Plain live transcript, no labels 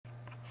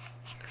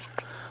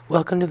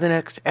Welcome to the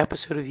next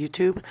episode of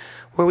YouTube,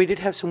 where we did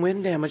have some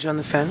wind damage on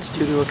the fence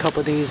due to a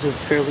couple of days of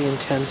fairly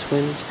intense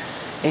winds,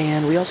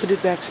 and we also did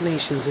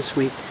vaccinations this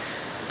week.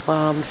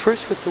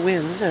 First with the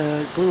wind,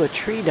 blew a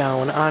tree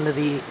down onto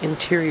the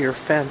interior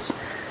fence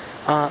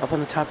up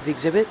on the top of the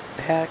exhibit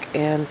back,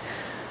 and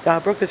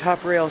broke the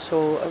top rail,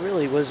 so it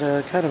really was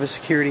a kind of a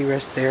security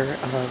risk there.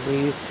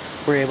 We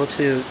were able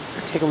to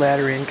take a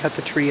ladder in, cut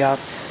the tree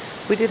off.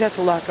 We did have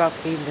to lock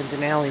off Aidan and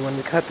Denali when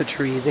we cut the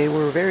tree. They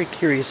were very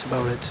curious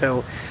about it,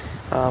 so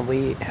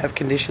we have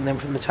conditioned them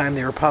from the time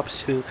they were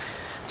pups to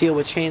deal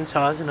with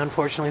chainsaws, and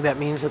unfortunately that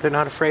means that they're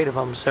not afraid of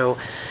them. So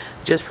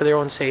just for their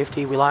own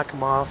safety, we lock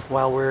them off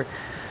while we're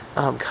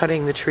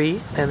cutting the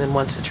tree, and then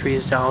once the tree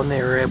is down,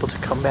 they were able to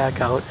come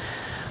back out.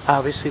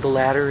 Obviously the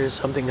ladder is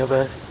something of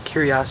a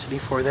curiosity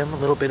for them, a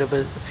little bit of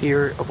a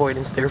fear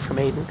avoidance there from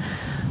Aidan.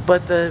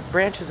 But the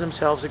branches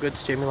themselves are good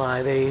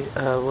stimuli. They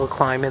will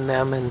climb in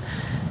them and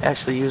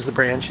actually use the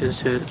branches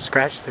to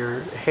scratch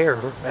their hair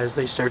as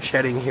they start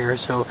shedding here.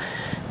 So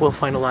we'll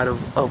find a lot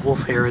of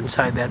wolf hair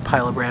inside that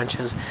pile of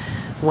branches.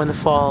 When the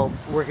fall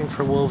working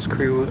for Wolves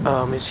crew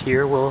is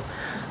here, we'll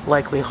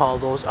likely haul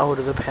those out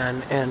of the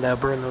pen and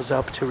burn those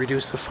up to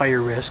reduce the fire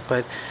risk.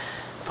 But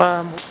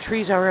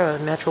trees are a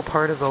natural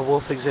part of a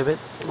wolf exhibit,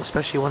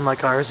 especially one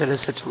like ours that has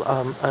such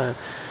a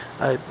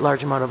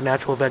large amount of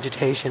natural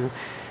vegetation.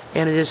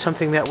 And it is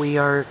something that we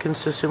are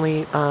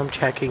consistently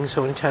checking,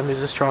 so anytime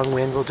there's a strong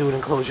wind, we'll do an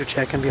enclosure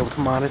check and be able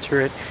to monitor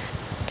it.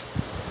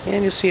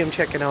 And you'll see him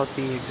checking out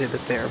the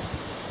exhibit there.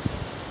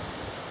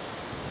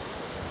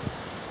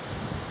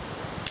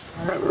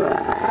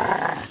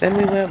 Then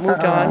we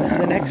moved on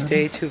the next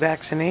day to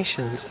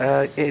vaccinations.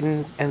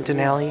 Aidan and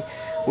Denali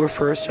were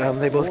first.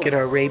 They both get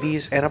a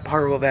rabies and a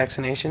parvo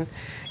vaccination.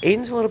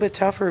 Aidan's a little bit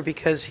tougher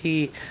because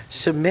he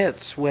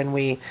submits when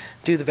we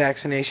do the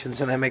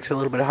vaccinations, and that makes it a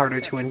little bit harder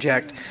to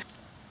inject.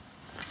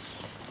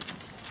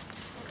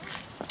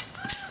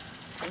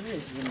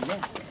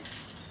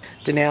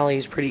 Denali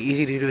is pretty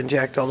easy to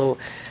inject, although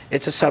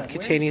it's a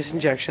subcutaneous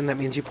injection. That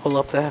means you pull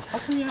up the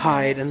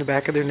hide in the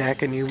back of their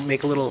neck and you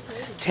make a little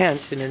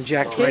tent and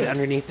inject right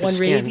underneath the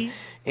skin.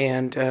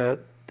 And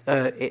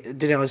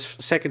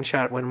Denali's second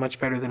shot went much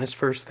better than his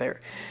first there.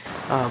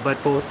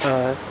 But both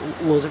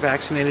wolves are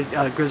vaccinated.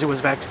 Grizzer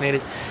was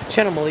vaccinated.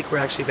 Shannon and Malik were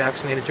actually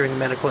vaccinated during the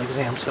medical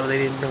exam, so they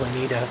didn't really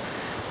need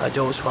a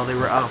dose while they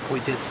were up. We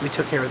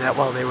took care of that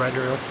while they were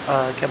under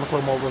chemical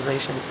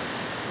immobilization.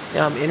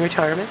 In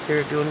retirement,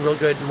 they're doing real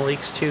good.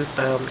 Malik's tooth,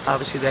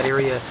 obviously that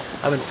area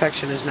of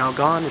infection is now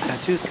gone with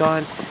that tooth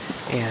gone,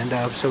 and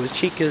so his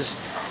cheek is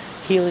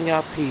healing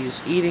up.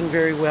 He's eating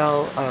very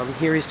well.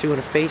 Here he's doing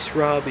a face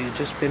rub. He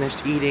just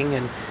finished eating,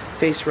 and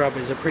face rub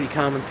is a pretty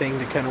common thing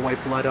to kind of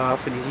wipe blood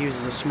off, and he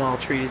uses a small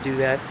tree to do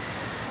that.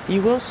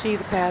 You will see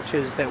the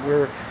patches that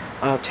we're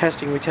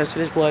testing. We tested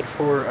his blood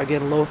for,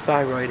 again, low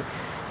thyroid,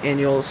 and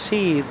you'll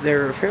see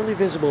they're fairly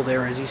visible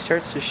there as he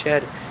starts to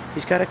shed.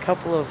 He's got a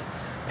couple of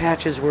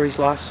patches where he's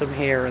lost some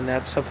hair, and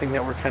that's something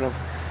that we're kind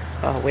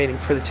of waiting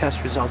for the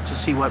test results to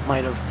see what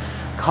might have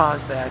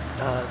caused that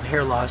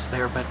hair loss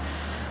there. But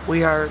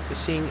we are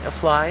seeing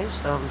flies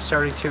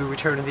starting to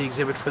return to the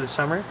exhibit for the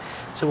summer,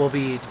 so we'll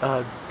be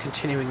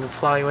continuing the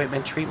fly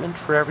ointment treatment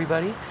for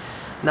everybody.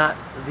 Not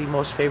the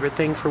most favorite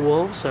thing for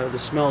wolves. The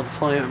smell of the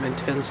fly ointment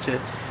tends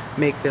to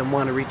make them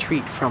want to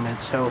retreat from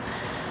it. So,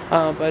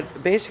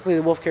 but basically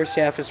the wolf care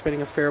staff is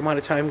spending a fair amount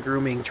of time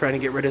grooming, trying to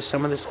get rid of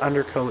some of this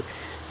undercoat.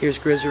 Here's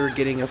Grizzer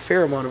getting a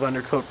fair amount of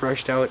undercoat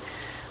brushed out.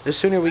 The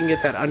sooner we can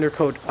get that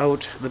undercoat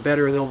out, the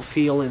better they'll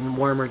feel in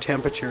warmer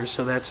temperatures.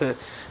 So that's a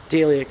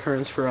daily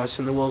occurrence for us,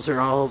 and the wolves are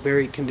all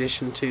very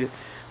conditioned to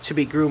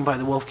be groomed by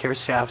the wolf care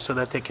staff so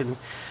that they can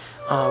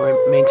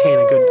maintain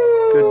a good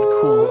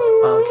cool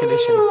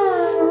condition.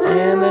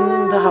 And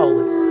then the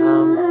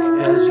howling.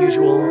 As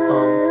usual,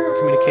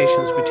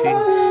 communications between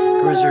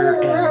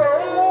Grizzer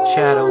and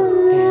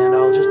Shadow, and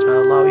I'll just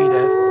allow you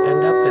to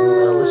end up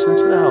and listen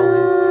to the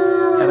howling.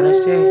 Have a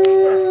nice day.